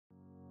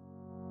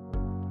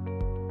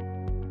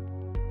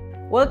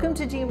Welcome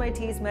to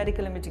GMIT's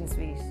Medical Imaging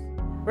Suite.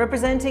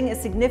 Representing a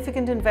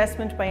significant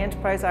investment by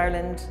Enterprise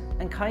Ireland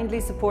and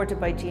kindly supported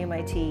by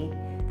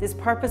GMIT, this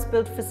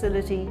purpose-built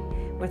facility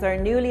with our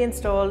newly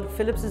installed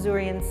Philips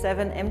Azurion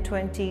 7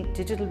 M20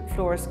 digital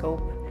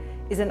fluoroscope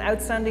is an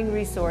outstanding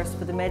resource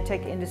for the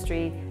medtech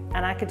industry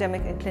and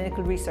academic and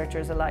clinical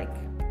researchers alike.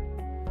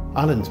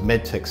 Ireland's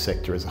medtech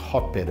sector is a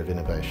hotbed of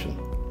innovation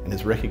and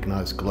is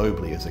recognised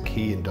globally as a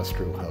key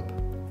industrial hub.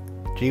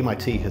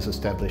 GMIT has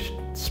established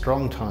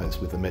strong ties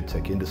with the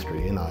medtech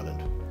industry in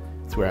Ireland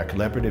through our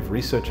collaborative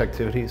research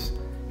activities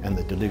and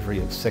the delivery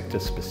of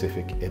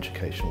sector-specific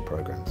educational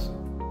programs.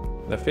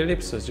 The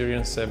Philips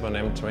Azurion 7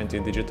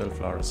 M20 digital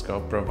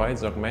fluoroscope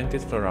provides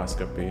augmented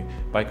fluoroscopy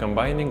by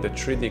combining the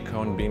 3D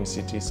cone beam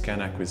CT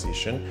scan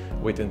acquisition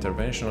with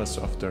interventional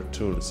software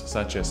tools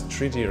such as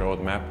 3D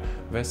Roadmap,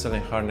 Vessel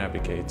and Heart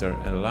Navigator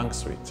and Lung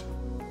Suite.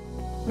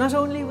 Not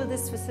only will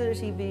this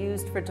facility be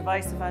used for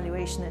device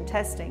evaluation and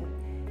testing,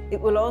 it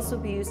will also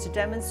be used to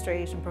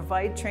demonstrate and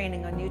provide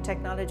training on new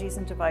technologies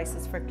and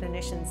devices for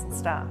clinicians and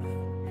staff.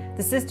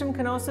 The system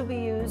can also be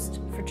used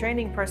for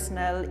training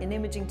personnel in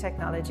imaging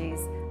technologies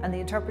and the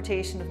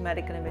interpretation of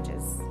medical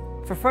images.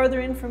 For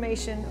further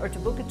information or to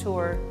book a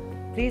tour,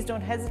 please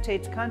don't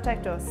hesitate to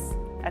contact us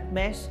at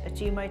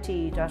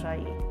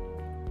met@gmit.ie.